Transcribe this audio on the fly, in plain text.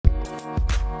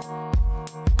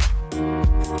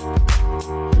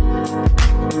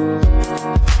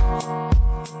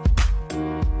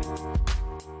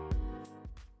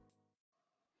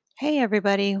Hey,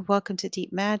 everybody. Welcome to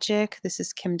Deep Magic. This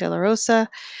is Kim De La Rosa.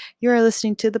 You are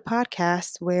listening to the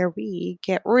podcast where we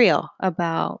get real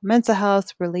about mental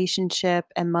health, relationship,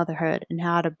 and motherhood and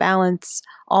how to balance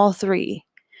all three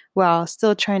while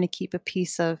still trying to keep a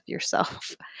piece of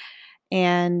yourself.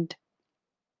 And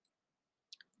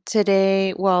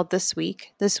this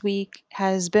week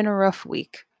has been a rough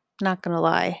week, not going to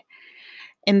lie.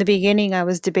 In the beginning, I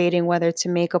was debating whether to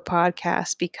make a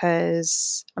podcast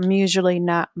because I'm usually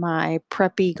not my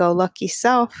preppy go lucky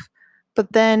self.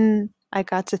 But then I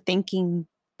got to thinking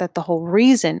that the whole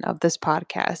reason of this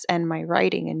podcast and my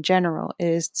writing in general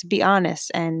is to be honest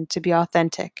and to be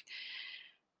authentic.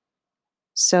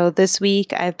 So this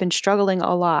week, I've been struggling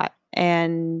a lot,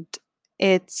 and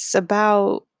it's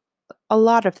about a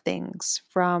lot of things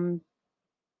from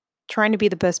trying to be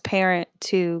the best parent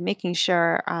to making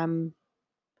sure I'm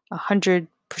 100%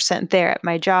 there at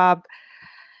my job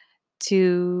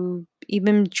to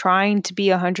even trying to be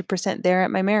 100% there at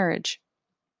my marriage.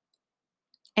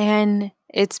 And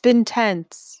it's been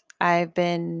tense. I've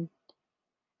been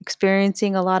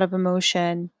experiencing a lot of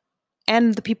emotion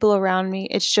and the people around me.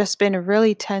 It's just been a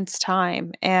really tense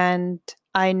time. And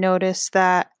I noticed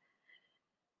that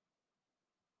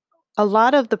a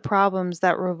lot of the problems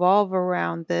that revolve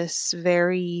around this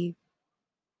very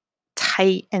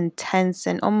tight and tense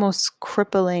and almost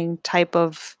crippling type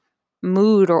of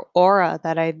mood or aura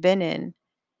that I've been in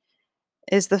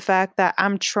is the fact that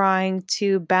I'm trying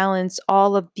to balance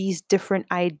all of these different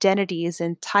identities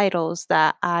and titles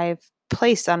that I've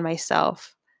placed on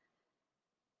myself.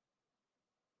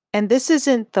 And this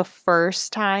isn't the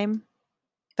first time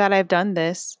that I've done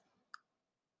this.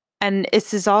 And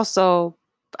this is also,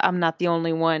 I'm not the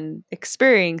only one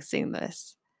experiencing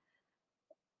this.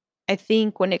 I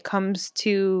think when it comes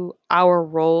to our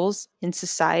roles in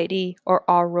society or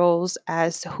our roles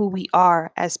as who we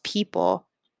are as people,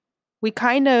 we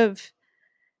kind of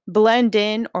blend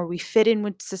in or we fit in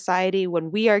with society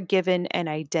when we are given an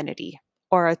identity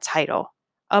or a title: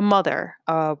 a mother,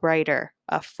 a writer,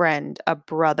 a friend, a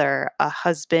brother, a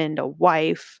husband, a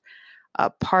wife,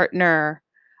 a partner,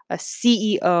 a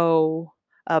CEO,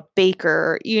 a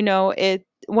baker. It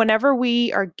whenever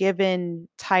we are given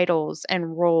titles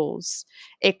and roles,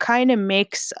 it kind of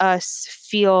makes us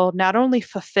feel not only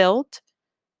fulfilled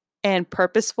and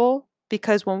purposeful,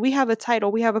 because when we have a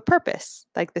title, we have a purpose.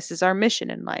 Like, this is our mission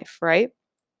in life, right?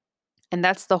 And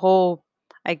that's the whole,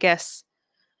 I guess,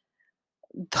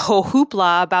 the whole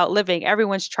hoopla about living.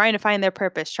 Everyone's trying to find their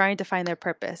purpose, trying to find their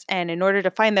purpose. And in order to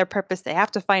find their purpose, they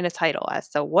have to find a title as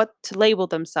to what to label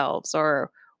themselves or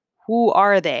who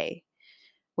are they,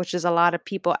 which is a lot of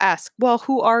people ask, well,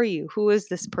 who are you? Who is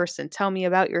this person? Tell me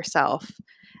about yourself.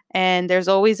 And there's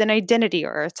always an identity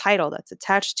or a title that's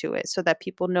attached to it so that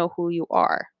people know who you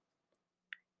are.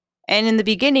 And in the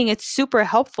beginning, it's super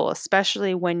helpful,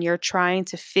 especially when you're trying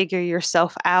to figure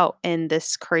yourself out in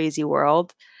this crazy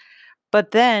world.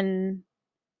 But then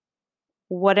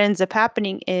what ends up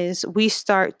happening is we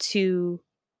start to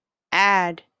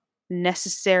add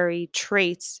necessary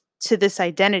traits to this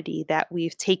identity that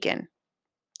we've taken.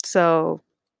 So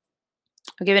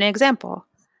I'll give an example.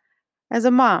 As a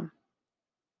mom,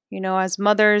 as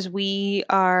mothers, we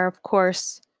are, of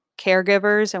course,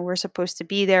 caregivers, and we're supposed to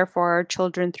be there for our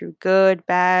children through good,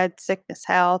 bad, sickness,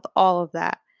 health, all of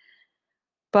that.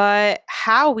 But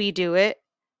how we do it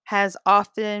has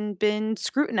often been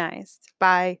scrutinized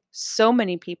by so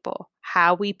many people.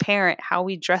 How we parent, how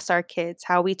we dress our kids,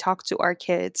 how we talk to our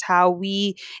kids, how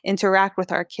we interact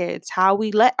with our kids, how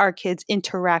we let our kids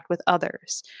interact with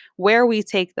others, where we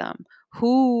take them,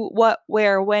 who, what,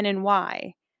 where, when, and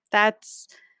why. That's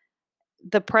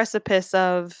the precipice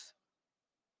of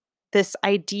this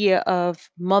idea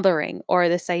of mothering or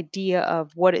this idea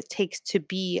of what it takes to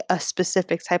be a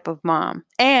specific type of mom.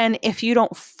 And if you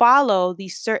don't follow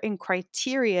these certain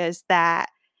criterias that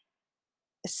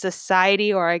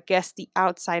society or I guess the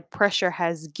outside pressure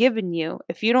has given you,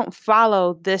 if you don't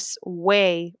follow this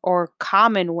way or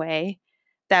common way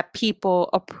that people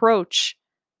approach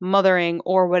mothering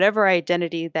or whatever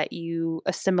identity that you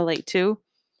assimilate to,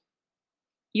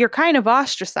 you're kind of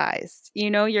ostracized,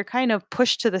 you're kind of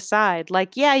pushed to the side.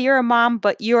 Like, yeah, you're a mom,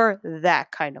 but you're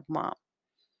that kind of mom.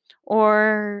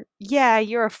 Or, yeah,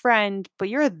 you're a friend, but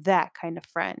you're that kind of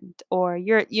friend. Or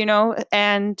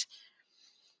and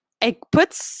it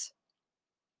puts,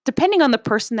 depending on the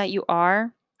person that you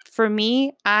are, for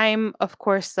me, I'm, of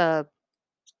course, I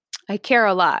care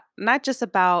a lot, not just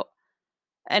about,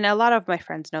 and a lot of my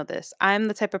friends know this. I'm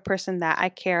the type of person that I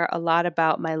care a lot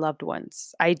about my loved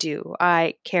ones. I do.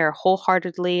 I care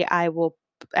wholeheartedly. I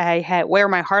wear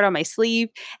my heart on my sleeve,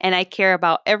 and I care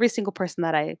about every single person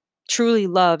that I truly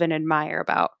love and admire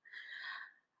about,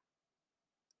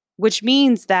 which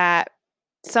means that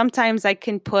sometimes I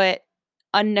can put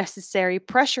unnecessary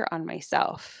pressure on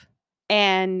myself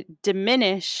and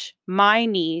diminish my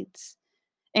needs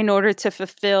in order to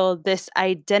fulfill this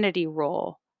identity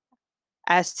role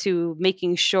as to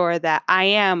making sure that I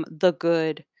am the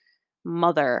good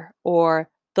mother or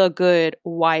the good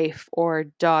wife or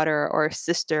daughter or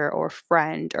sister or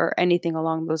friend or anything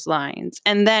along those lines.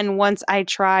 And then once I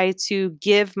try to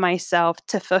give myself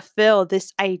to fulfill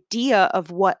this idea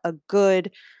of what a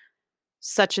good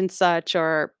such and such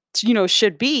or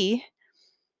should be,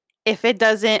 if it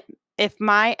doesn't if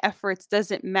my efforts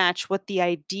doesn't match what the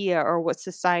idea or what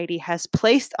society has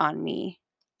placed on me,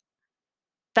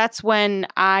 that's when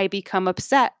I become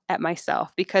upset at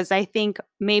myself because I think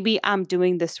maybe I'm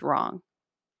doing this wrong.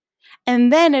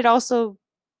 And then it also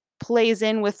plays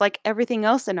in with like everything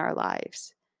else in our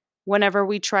lives. Whenever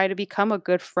we try to become a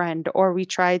good friend or we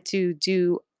try to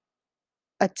do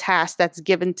a task that's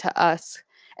given to us,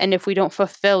 and if we don't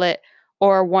fulfill it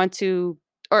or want to,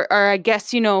 or I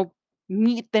guess,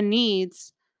 meet the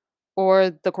needs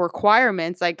or the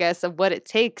requirements, I guess, of what it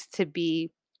takes to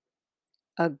be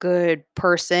a good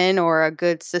person or a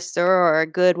good sister or a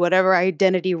good whatever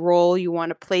identity role you want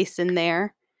to place in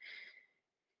there.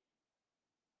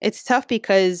 It's tough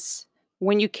because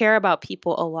when you care about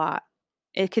people a lot,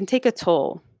 it can take a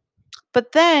toll.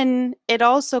 But then it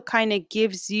also kind of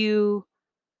gives you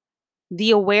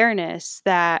the awareness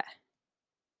that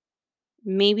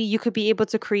maybe you could be able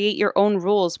to create your own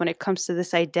rules when it comes to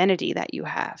this identity that you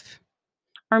have.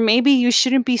 Or maybe you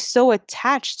shouldn't be so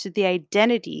attached to the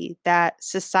identity that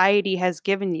society has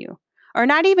given you. Or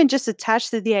not even just attached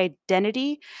to the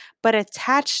identity, but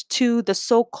attached to the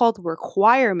so called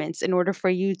requirements in order for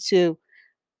you to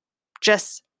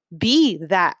just be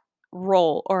that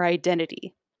role or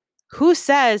identity. Who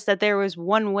says that there was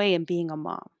one way in being a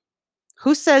mom?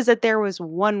 Who says that there was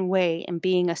one way in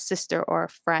being a sister or a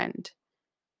friend?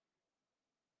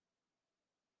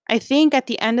 I think at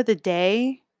the end of the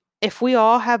day, if we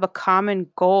all have a common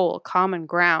goal, a common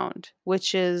ground,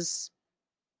 which is,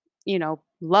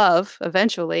 love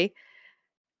eventually,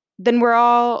 then we're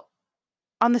all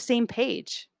on the same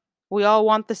page. We all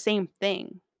want the same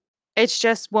thing. It's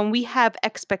just when we have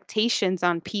expectations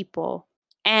on people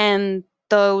and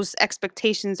those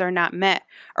expectations are not met,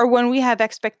 or when we have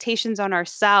expectations on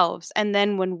ourselves, and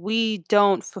then when we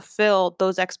don't fulfill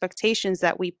those expectations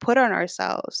that we put on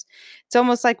ourselves, it's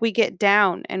almost like we get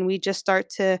down and we just start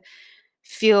to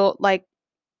feel like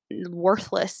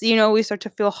worthless. We start to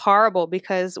feel horrible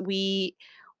because we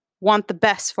want the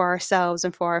best for ourselves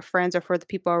and for our friends or for the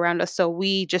people around us. So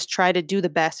we just try to do the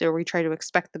best or we try to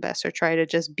expect the best or try to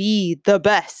just be the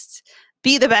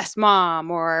best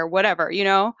mom or whatever.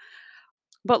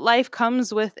 But life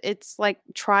comes with its like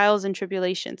trials and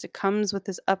tribulations. It comes with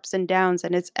its ups and downs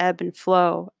and its ebb and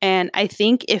flow. And I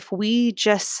think if we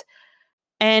just,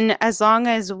 and as long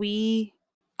as we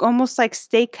almost like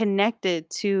stay connected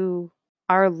to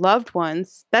our loved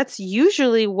ones, that's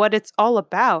usually what it's all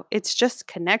about. It's just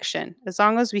connection. As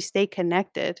long as we stay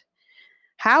connected,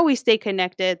 how we stay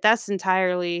connected, that's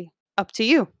entirely up to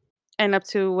you and up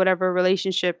to whatever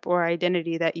relationship or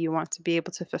identity that you want to be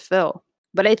able to fulfill.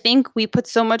 But I think we put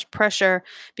so much pressure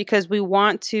because we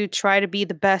want to try to be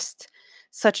the best,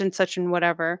 such and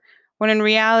whatever. When in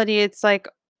reality, it's like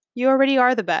you already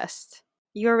are the best.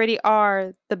 You already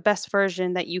are the best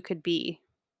version that you could be.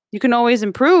 You can always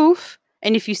improve.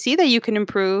 And if you see that you can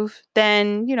improve,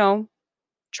 then,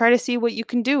 try to see what you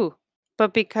can do.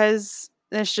 But because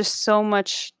there's just so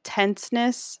much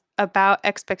tenseness about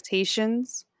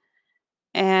expectations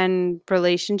and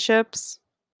relationships,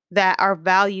 that our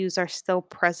values are still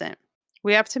present.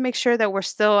 We have to make sure that we're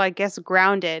still, I guess,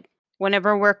 grounded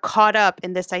whenever we're caught up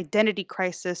in this identity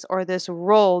crisis or this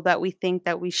role that we think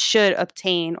that we should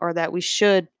obtain or that we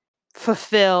should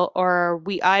fulfill or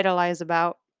we idolize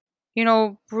about.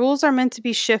 Rules are meant to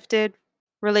be shifted.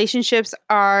 Relationships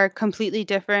are completely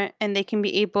different and they can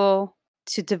be able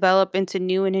to develop into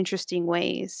new and interesting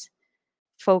ways.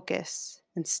 Focus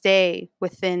and stay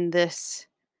within this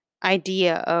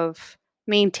idea of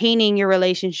maintaining your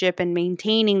relationship and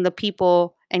maintaining the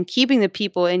people and keeping the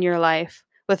people in your life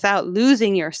without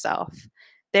losing yourself.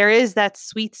 There is that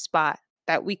sweet spot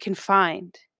that we can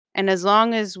find. And as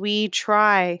long as we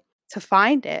try to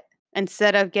find it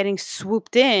instead of getting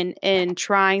swooped in and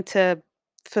trying to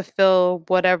fulfill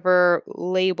whatever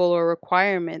label or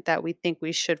requirement that we think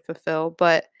we should fulfill,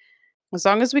 but as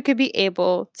long as we could be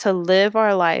able to live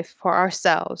our life for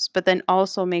ourselves, but then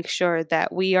also make sure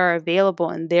that we are available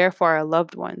and there for our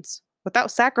loved ones without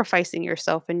sacrificing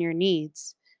yourself and your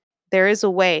needs, There is a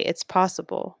way, it's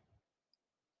possible.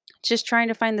 Just trying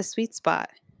to find the sweet spot.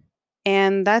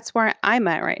 And that's where I'm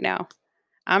at right now.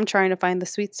 I'm trying to find the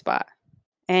sweet spot.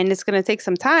 And it's going to take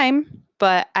some time,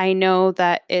 but I know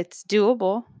that it's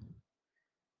doable.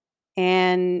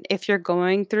 And if you're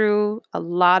going through a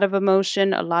lot of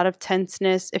emotion, a lot of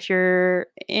tenseness, if you're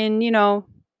in, a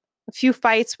few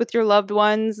fights with your loved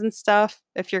ones and stuff,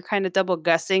 if you're kind of double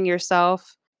guessing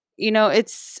yourself,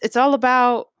 it's all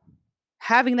about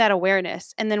having that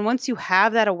awareness. And then once you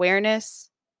have that awareness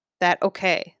that,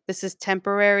 okay, this is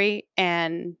temporary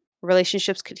and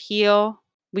relationships could heal,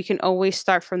 we can always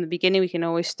start from the beginning. We can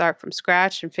always start from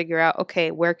scratch and figure out,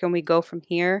 okay, where can we go from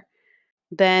here?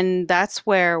 Then that's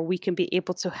where we can be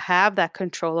able to have that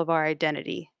control of our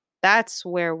identity. That's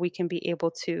where we can be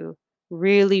able to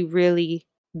really, really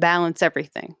balance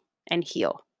everything and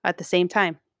heal at the same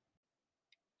time.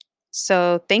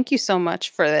 So, thank you so much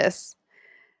for this,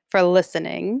 for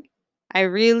listening. I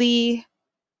really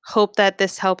hope that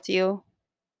this helped you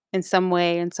in some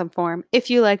way, in some form. If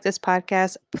you like this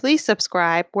podcast, please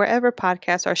subscribe wherever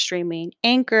podcasts are streaming: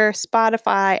 Anchor,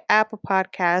 Spotify, Apple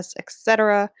Podcasts,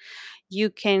 etc. You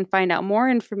can find out more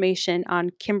information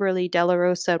on Kimberly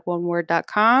Delarosa at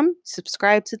oneword.com.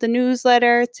 Subscribe to the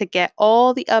newsletter to get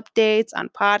all the updates on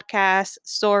podcasts,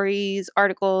 stories,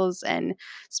 articles, and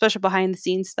special behind the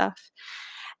scenes stuff.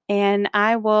 And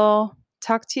I will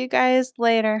talk to you guys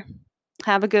later.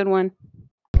 Have a good one.